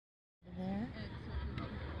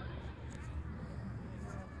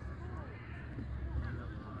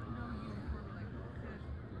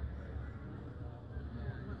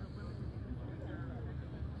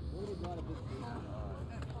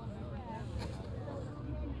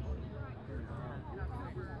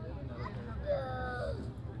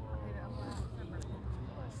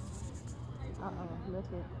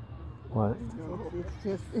look at. What? It's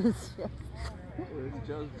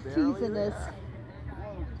just barely teasiness.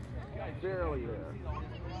 Barely there.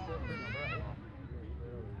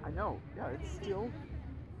 I know. Yeah, it's still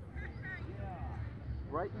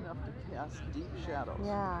bright enough to cast deep shadows.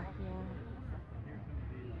 Yeah,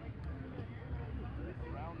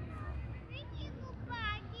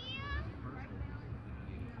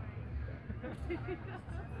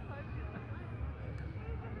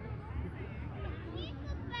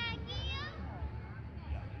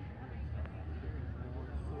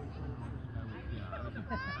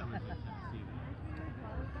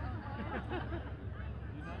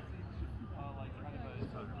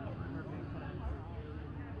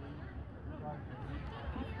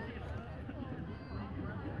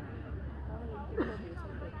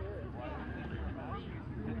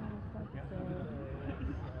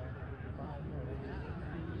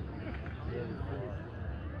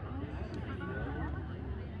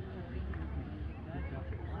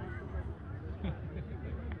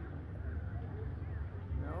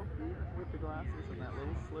 No, even with the glasses and that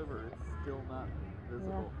little sliver, it's still not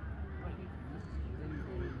visible.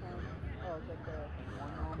 Oh, but the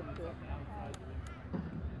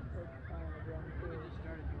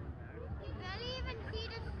You barely even see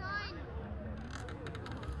the sun.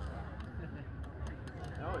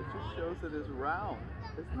 No, it just shows it is round.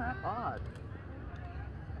 Isn't that odd?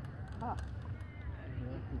 Huh.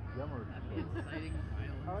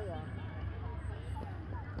 oh yeah.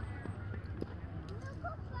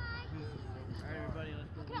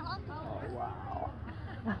 Oh, wow.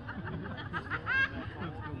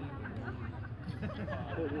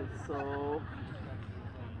 It is so...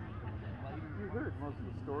 You heard most of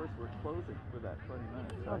the stores were closing for that 20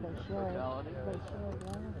 minutes, Oh, right? they should. Totality. They should,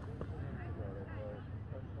 yeah.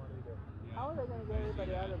 How are they going to get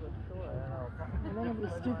everybody out of the store? They're going to be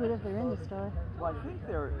stupid if they're in the store. Well, I think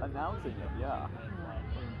they're announcing it, yeah.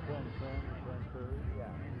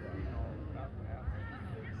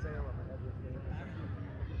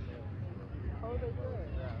 Oh, they did. Yeah.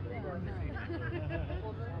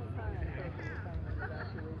 Well, this time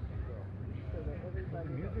evacuation bill, so that everybody.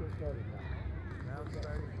 Music started now. Now it's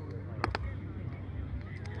starting to.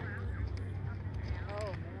 Oh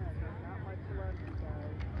man, there's not much left,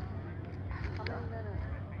 guys. How many minutes?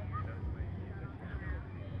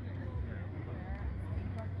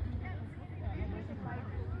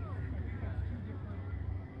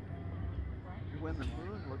 When the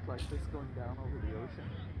moon looked like this going down over the ocean,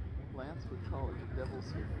 Lance would call it the devil's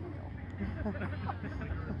smile.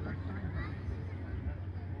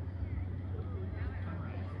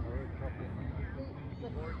 The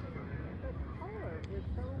color is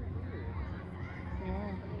so weird.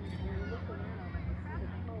 Yeah. When you look around, the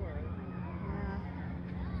color. Yeah.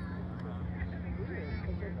 Weird,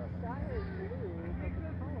 because the sky is blue, but the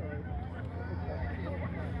color.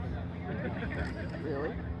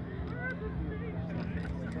 Really?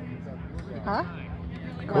 Huh?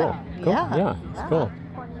 Cool. Cool. Yeah, it's cool.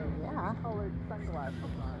 Yeah. Colored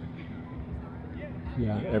sunglasses on.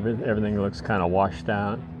 Yeah, everything looks kind of washed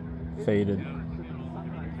out, faded.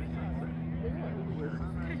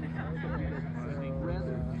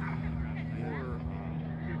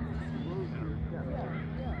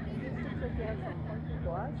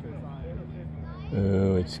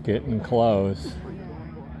 Ooh, it's getting close.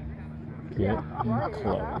 Getting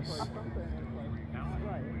close.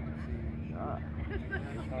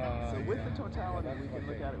 So with the totality, we can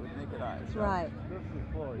look at it with naked eyes, right?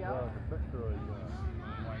 Right.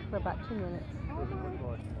 For about 2 minutes. Oh, it looks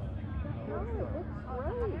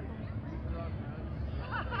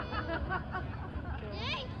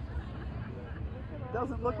great.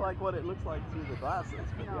 Doesn't look like what it looks like through the glasses,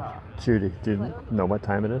 but yeah. Judy, do you know what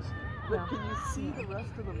time it is? But can you see the rest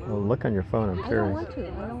of the moon? Well, look on your phone, I'm I don't curious. want to. I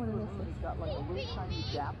don't want to miss it. It's got like a little tiny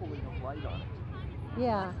dappling of light on it.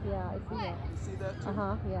 Yeah, I see that. You see that too?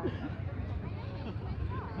 Uh-huh, yeah.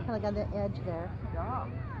 Kind of got the edge there. Yeah.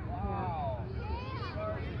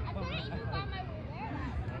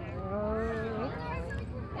 Oh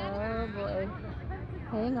boy.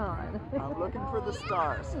 Hang on. I'm looking for the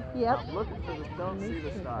stars. Yep. I'm looking for the, don't see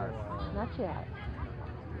the stars. Not yet.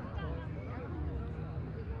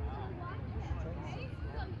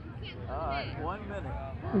 All right, 1 minute.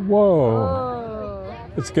 Whoa. Oh.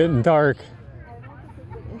 It's getting dark. Is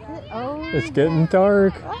it? Oh. It's getting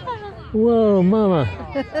dark. Whoa, mama.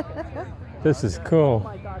 This is Oh cool.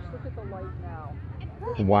 my gosh, look at the light now.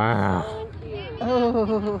 Wow.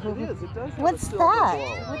 Oh. It is. It does have What's a silver that?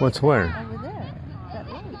 glow. What's where? Over there. That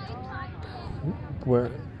light. Where?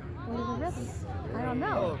 What is it? I don't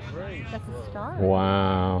know. That's a star.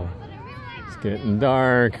 Wow. It's getting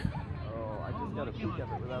dark. Oh, I just got to a peek of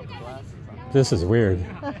it without the glasses on. This is weird.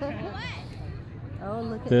 Oh,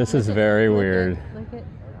 look at This is very weird. Look at.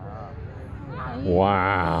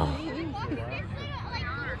 Wow.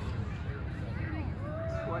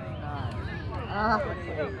 29. Ah.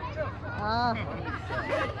 28. Ah.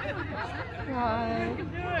 God.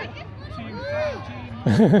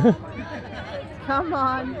 Come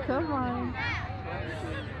on, come on.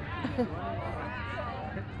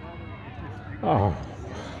 Oh.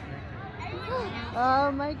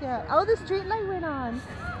 Oh my God. Oh, the street light went on.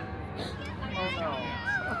 Oh no.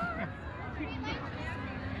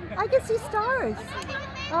 I can see stars.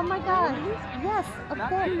 Oh my God. Yes, up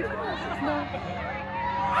there. No.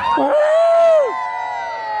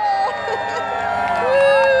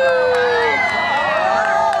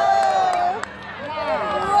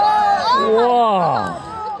 Whoa.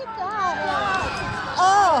 Look at that.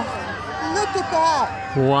 Oh, look at that.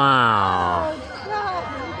 Wow. Oh, God.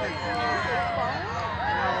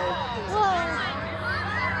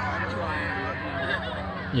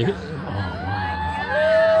 Whoa. You, oh,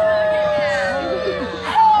 wow.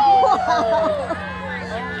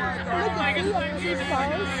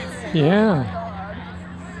 Yeah.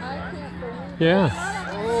 Yeah.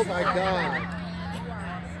 Oh my God.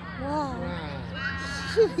 Wow.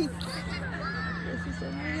 Jeez. This is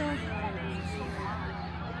unreal.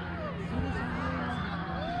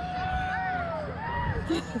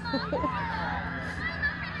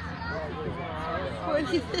 What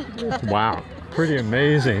do you think? Wow. Pretty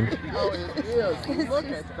amazing. Oh, it is. Look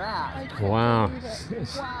at that. Wow.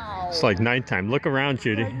 Wow. It's like nighttime. Look around,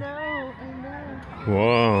 Judy. I know.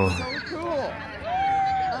 Whoa. So cool.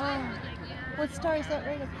 Oh, what star is that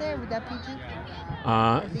right up there? Would that be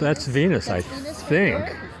G? That's Venus, I That's Venus right think.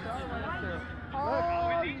 there?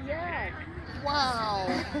 Oh, yes. Wow.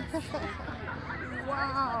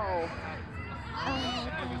 Wow.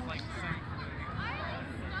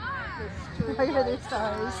 Why are there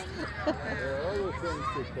stars? There are other things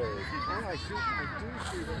to say. Oh, I do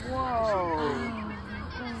see them. Whoa.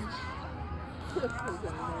 This is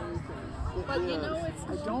amazing. But you know, it's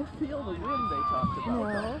I don't feel the wind they talked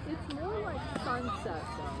about. No. It's more like sunset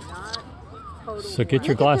though, not total. So get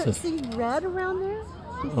your Look at that. glasses. See red around there?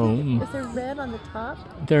 You see, Oh. is there red on the top?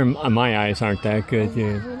 My eyes aren't that good,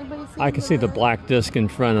 dude. Does anybody see I can see the red? black disc in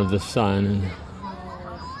front of the sun. And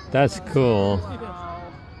that's cool.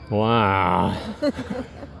 Wow.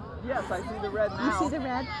 Yes, I see the red now. You see the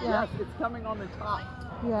red? Yeah. Yes, it's coming on the top.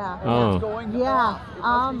 Yeah. And Oh. it's going Yeah. off. It must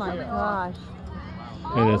Oh be my coming off. gosh.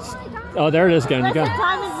 And it's, oh, there it is again. You That's the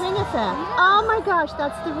got, diamond ring effect. Oh my gosh,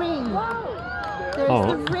 that's the ring. There's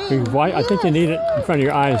oh, the ring. why? I think you Yes. need it in front of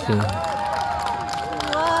your eyes. To,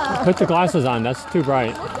 Wow. put the glasses on. That's too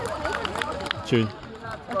bright. Jude.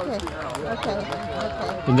 Okay. Okay.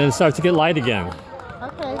 Okay. And then it starts to get light again.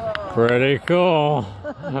 Okay. Pretty cool.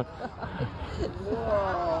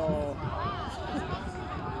 Whoa.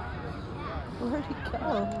 Where'd it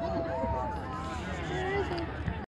go? Where is it?